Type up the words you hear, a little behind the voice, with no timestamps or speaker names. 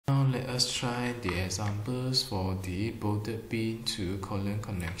Now let us try the examples for the bolted beam to column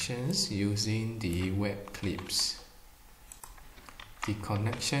connections using the web clips. The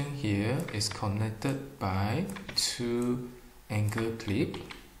connection here is connected by two angle clip.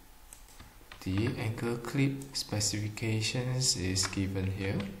 The angle clip specifications is given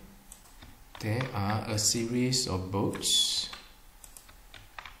here. There are a series of bolts,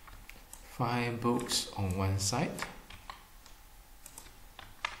 5 bolts on one side,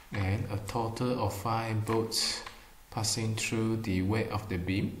 and a total of 5 bolts passing through the web of the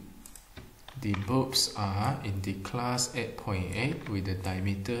beam. The bolts are in the class 8.8 with a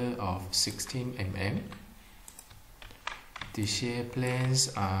diameter of 16 mm. The shear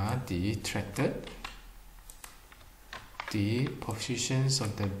planes are the threaded. The positions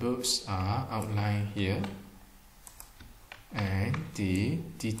of the bolts are outlined here, and the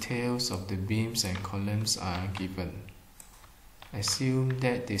details of the beams and columns are given. Assume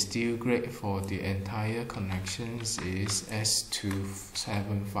that the steel grade for the entire connections is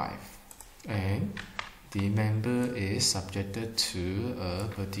S275, and the member is subjected to a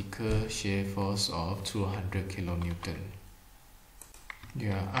vertical shear force of 200 kN.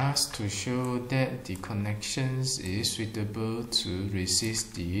 You are asked to show that the connections is suitable to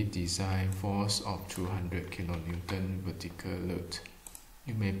resist the design force of 200 kN vertical load.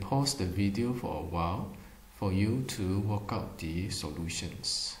 You may pause the video for a while for you to work out the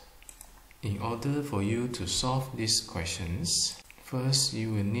solutions. In order for you to solve these questions, first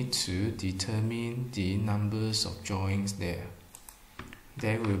you will need to determine the numbers of joints there.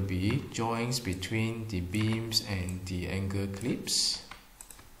 There will be joints between the beams and the angle clips,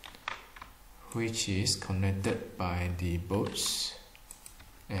 which is connected by the bolts,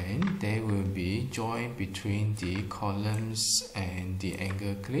 and there will be joint between the columns and the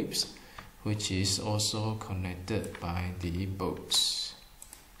angle clips, which is also connected by the bolts.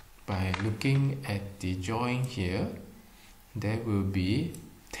 By looking at the joint here, there will be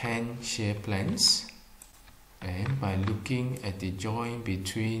 10 shear planes, and by looking at the joint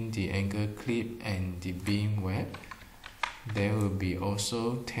between the angle clip and the beam web, there will be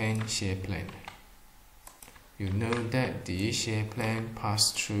also 10 shear planes. You know that the shear plane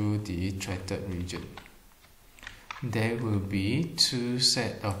pass through the threaded region. There will be 2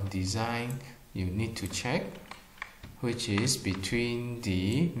 sets of design you need to check, which is between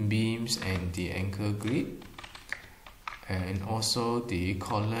the beams and the angle grip, and also the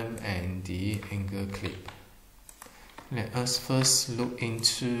column and the angle clip. Let us first look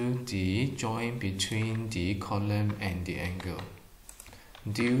into the joint between the column and the angle.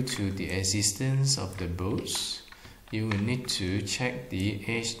 Due to the existence of the bolts, you will need to check the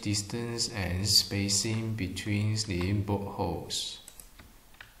edge distance and spacing between the bolt holes.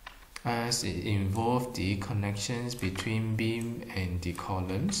 As it involves the connections between beam and the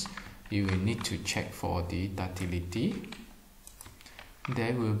columns, you will need to check for the ductility.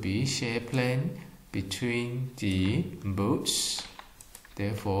 There will be shear plane between the bolts.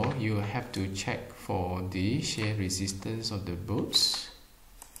 Therefore, you will have to check for the shear resistance of the bolts.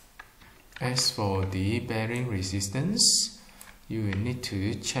 As for the bearing resistance, you will need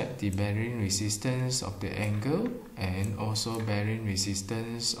to check the bearing resistance of the angle and also bearing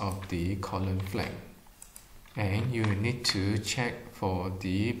resistance of the column flank. And you will need to check for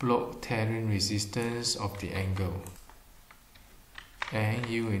the block tearing resistance of the angle. And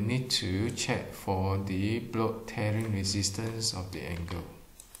you will need to check for the block tearing resistance of the angle.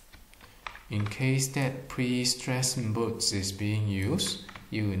 In case that pre-stressed bolts is being used,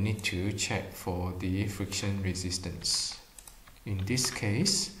 you will need to check for the friction resistance. In this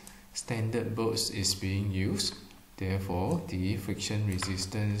case, standard bolts is being used, therefore the friction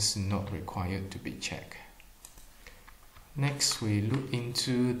resistance not required to be checked. Next, we look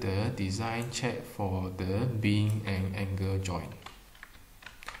into the design check for the beam and angle joint.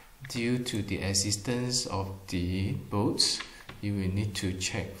 Due to the existence of the bolts, you will need to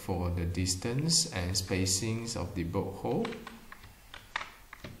check for the distance and spacings of the bolt hole.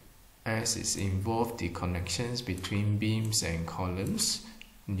 As it involves the connections between beams and columns,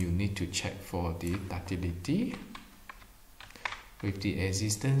 you need to check for the ductility. With the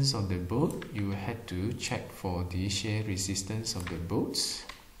existence of the bolt, you have to check for the shear resistance of the bolts.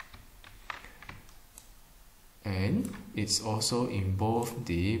 And it's also involved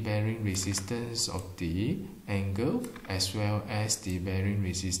the bearing resistance of the angle as well as the bearing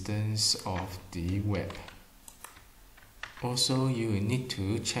resistance of the web. Also, you will need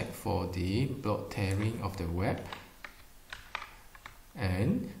to check for the block tearing of the web.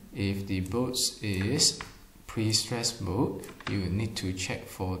 And if the bolts is pre-stressed bolt, you will need to check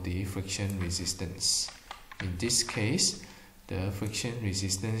for the friction resistance. In this case, the friction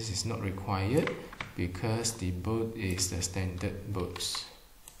resistance is not required because the bolt is the standard bolts.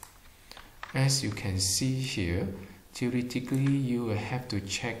 As you can see here, theoretically you will have to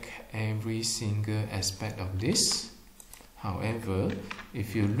check every single aspect of this. However,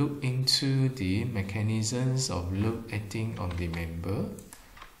 if you look into the mechanisms of load acting on the member,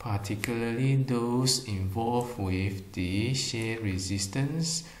 particularly those involved with the shear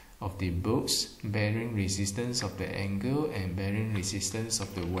resistance of the bolts, bearing resistance of the angle, and bearing resistance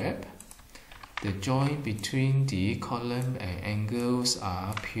of the web, the joint between the column and angles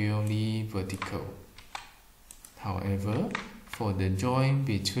are purely vertical. However, for the joint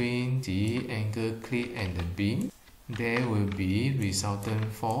between the angle cleat and the beam, there will be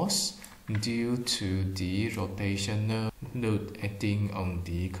resultant force due to the rotational load acting on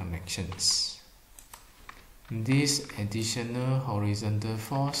the connections. This additional horizontal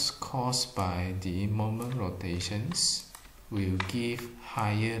force caused by the moment rotations will give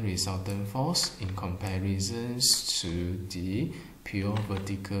higher resultant force in comparison to the pure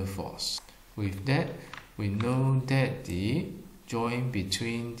vertical force. With that, we know that the joint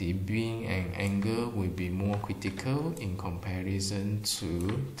between the beam and angle will be more critical in comparison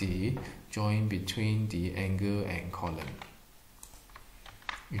to the joint between the angle and column.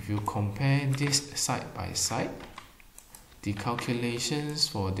 If you compare this side by side, the calculations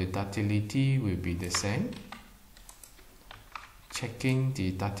for the ductility will be the same. Checking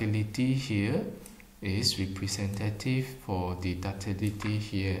the ductility here is representative for the ductility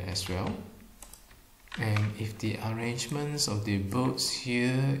here as well. And if the arrangements of the bolts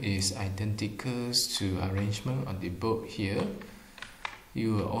here is identical to arrangement of the bolt here,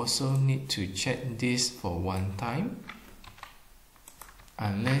 you will also need to check this for one time.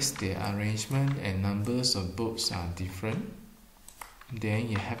 Unless the arrangement and numbers of bolts are different, then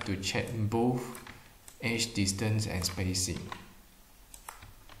you have to check both edge distance and spacing.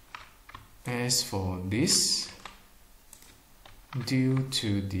 As for this, due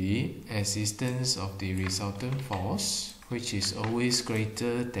to the existence of the resultant force, which is always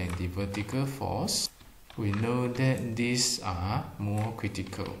greater than the vertical force, we know that these are more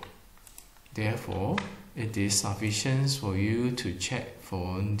critical. Therefore, it is sufficient for you to check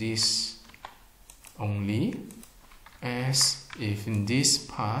for this only, as if this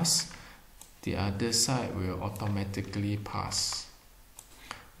pass, the other side will automatically pass.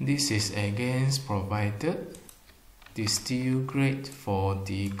 This is again provided the steel grade for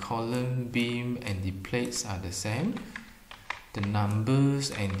the column, beam and the plates are the same. The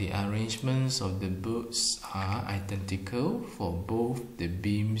numbers and the arrangements of the bolts are identical for both the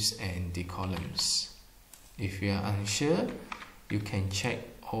beams and the columns. If you are unsure, you can check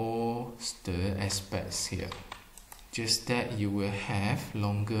all the aspects here. Just that you will have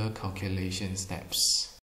longer calculation steps.